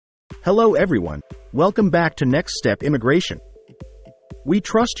Hello everyone, welcome back to Next Step Immigration. We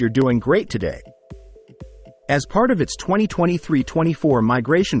trust you're doing great today. As part of its 2023-24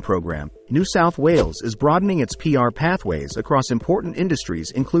 migration program, New South Wales is broadening its PR pathways across important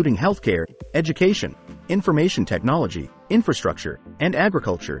industries including healthcare, education, information technology, infrastructure, and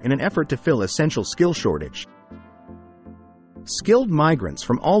agriculture in an effort to fill essential skill shortage. Skilled migrants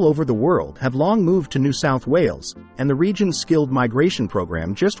from all over the world have long moved to New South Wales, and the region's skilled migration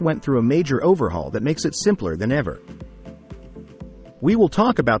program just went through a major overhaul that makes it simpler than ever. We will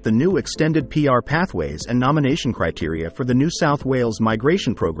talk about the new extended PR pathways and nomination criteria for the New South Wales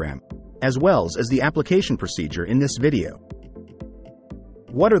migration program, as well as the application procedure in this video.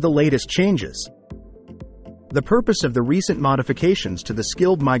 What are the latest changes? The purpose of the recent modifications to the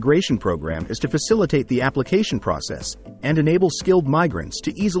skilled migration program is to facilitate the application process and enable skilled migrants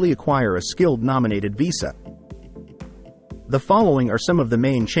to easily acquire a skilled nominated visa. The following are some of the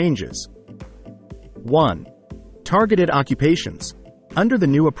main changes. 1. Targeted occupations. Under the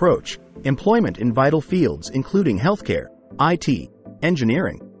new approach, employment in vital fields including healthcare, IT,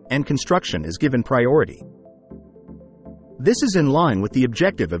 engineering, and construction is given priority. This is in line with the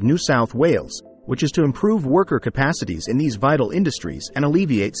objective of New South Wales, which is to improve worker capacities in these vital industries and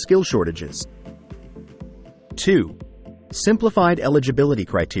alleviate skill shortages. 2. Simplified eligibility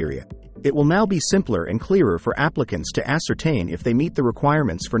criteria. It will now be simpler and clearer for applicants to ascertain if they meet the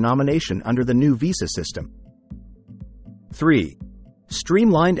requirements for nomination under the new visa system. 3.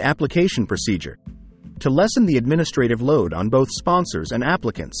 Streamlined application procedure. To lessen the administrative load on both sponsors and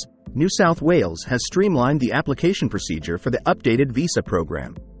applicants, New South Wales has streamlined the application procedure for the updated visa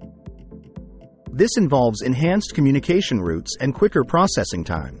program. This involves enhanced communication routes and quicker processing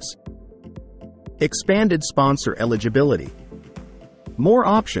times. Expanded sponsor eligibility. More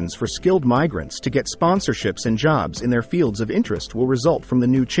options for skilled migrants to get sponsorships and jobs in their fields of interest will result from the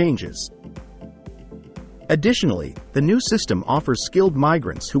new changes. Additionally, the new system offers skilled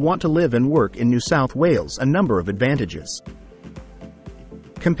migrants who want to live and work in New South Wales a number of advantages.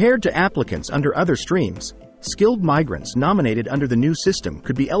 Compared to applicants under other streams, skilled migrants nominated under the new system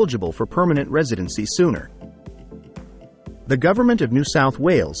could be eligible for permanent residency sooner. The Government of New South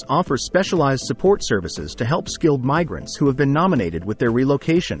Wales offers specialised support services to help skilled migrants who have been nominated with their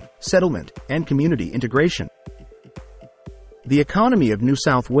relocation, settlement, and community integration. The economy of New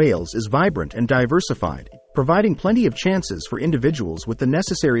South Wales is vibrant and diversified, providing plenty of chances for individuals with the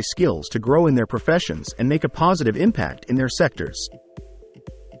necessary skills to grow in their professions and make a positive impact in their sectors.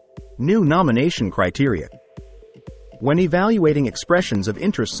 New nomination criteria. When evaluating expressions of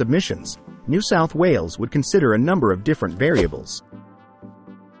interest submissions, New South Wales would consider a number of different variables.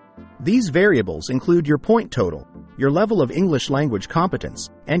 These variables include your point total, your level of English language competence,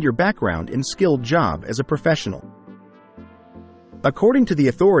 and your background in skilled job as a professional. According to the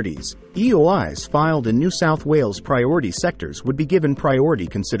authorities, EOIs filed in New South Wales priority sectors would be given priority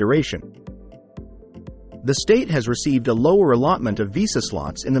consideration. The state has received a lower allotment of visa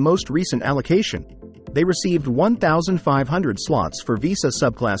slots in the most recent allocation. They received 1,500 slots for visa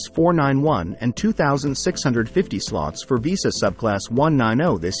subclass 491 and 2,650 slots for visa subclass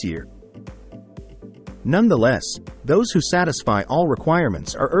 190 this year. Nonetheless, those who satisfy all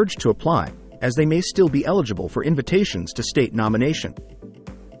requirements are urged to apply, as they may still be eligible for invitations to state nomination.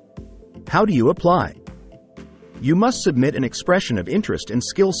 How do you apply? You must submit an expression of interest in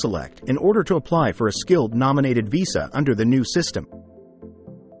Skill Select in order to apply for a skilled nominated visa under the new system.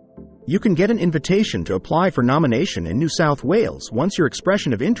 You can get an invitation to apply for nomination in New South Wales once your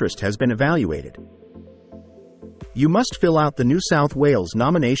expression of interest has been evaluated. You must fill out the New South Wales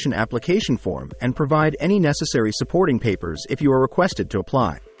nomination application form and provide any necessary supporting papers if you are requested to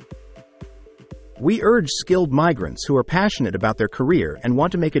apply. We urge skilled migrants who are passionate about their career and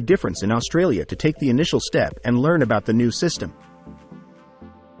want to make a difference in Australia to take the initial step and learn about the new system.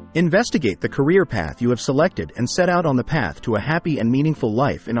 Investigate the career path you have selected and set out on the path to a happy and meaningful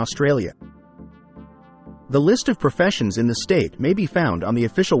life in Australia. The list of professions in the state may be found on the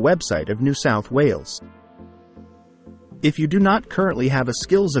official website of New South Wales. If you do not currently have a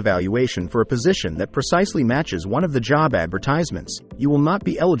skills evaluation for a position that precisely matches one of the job advertisements, you will not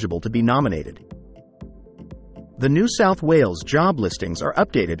be eligible to be nominated. The New South Wales job listings are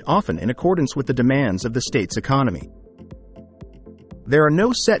updated often in accordance with the demands of the state's economy. There are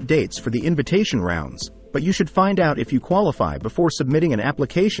no set dates for the invitation rounds, but you should find out if you qualify before submitting an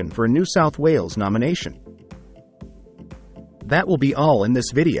application for a New South Wales nomination. That will be all in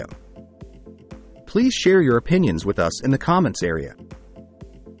this video. Please share your opinions with us in the comments area.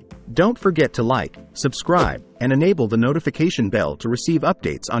 Don't forget to like, subscribe, and enable the notification bell to receive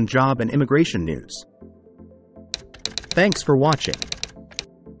updates on job and immigration news. Thanks for watching.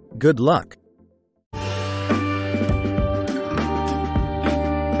 Good luck.